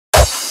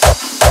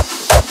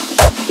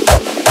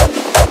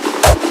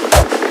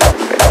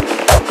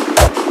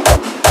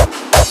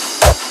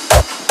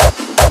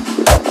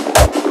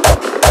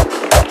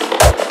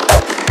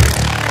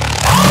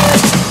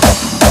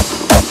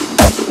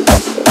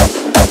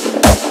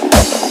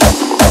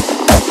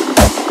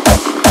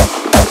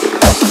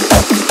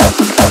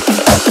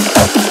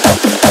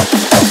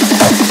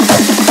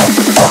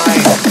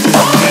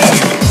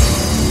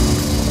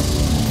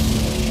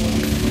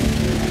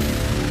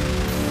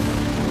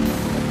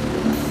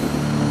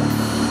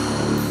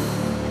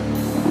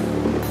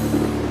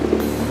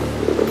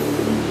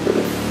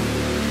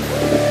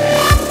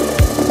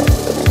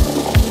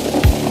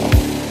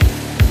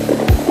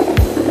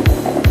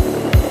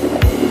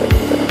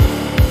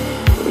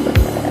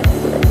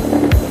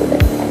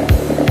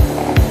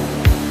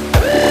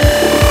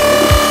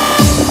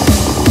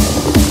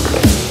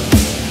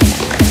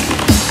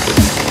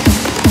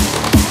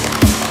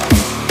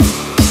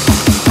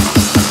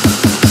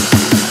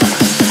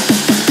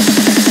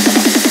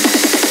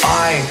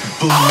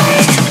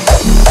believe.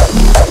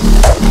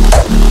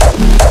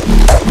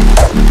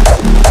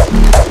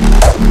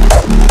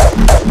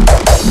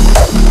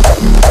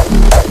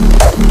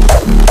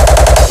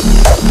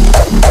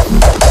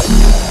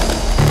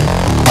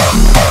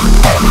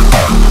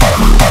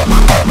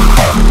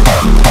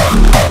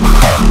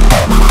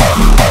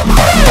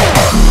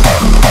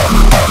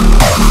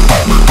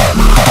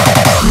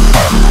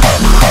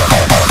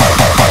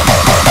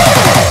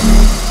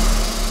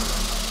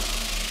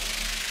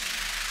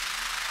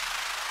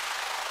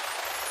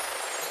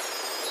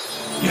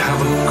 You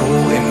have a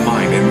goal in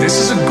mind, and this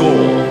is a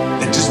goal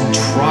that just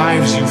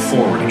drives you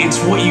forward. It's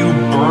what you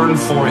burn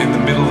for in the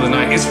middle of the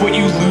night. It's what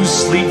you lose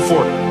sleep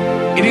for.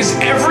 It is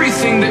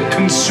everything that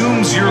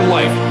consumes your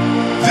life.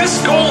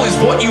 This goal is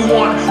what you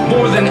want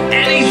more than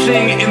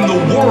anything in the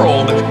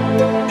world,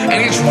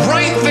 and it's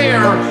right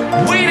there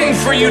waiting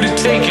for you to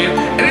take it,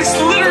 and it's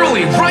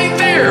literally right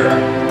there.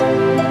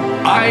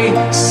 I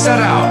set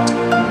out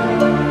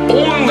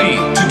only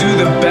to do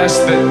the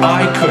best that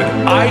I could.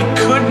 I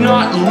could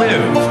not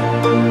live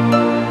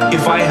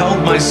if I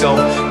held myself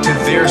to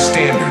their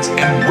standards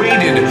and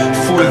waited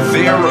for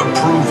their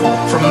approval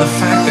from the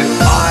fact that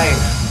I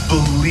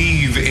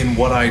believe in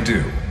what I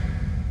do.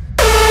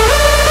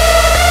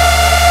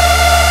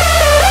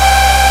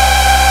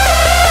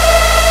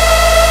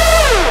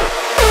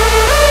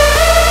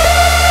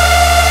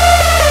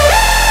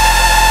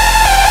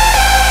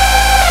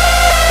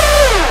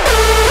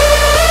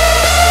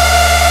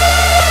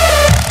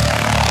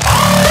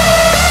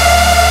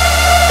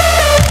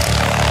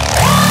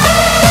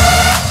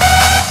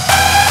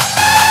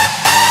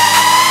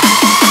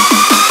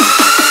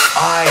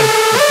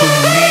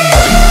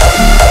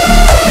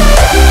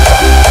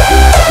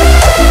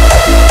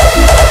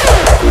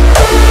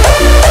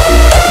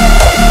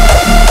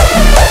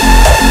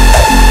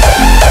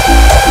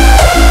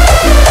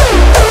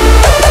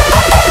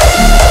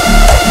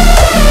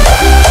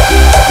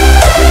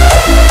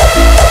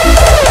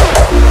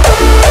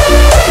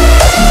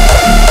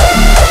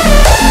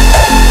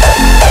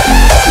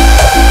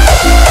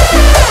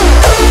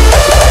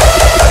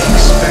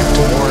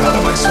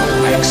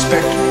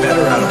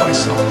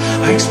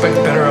 I expect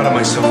better out of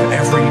myself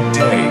every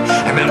day,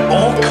 and that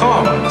all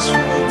comes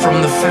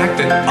from the fact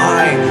that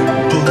I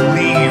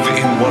believe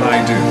in what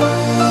I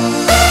do.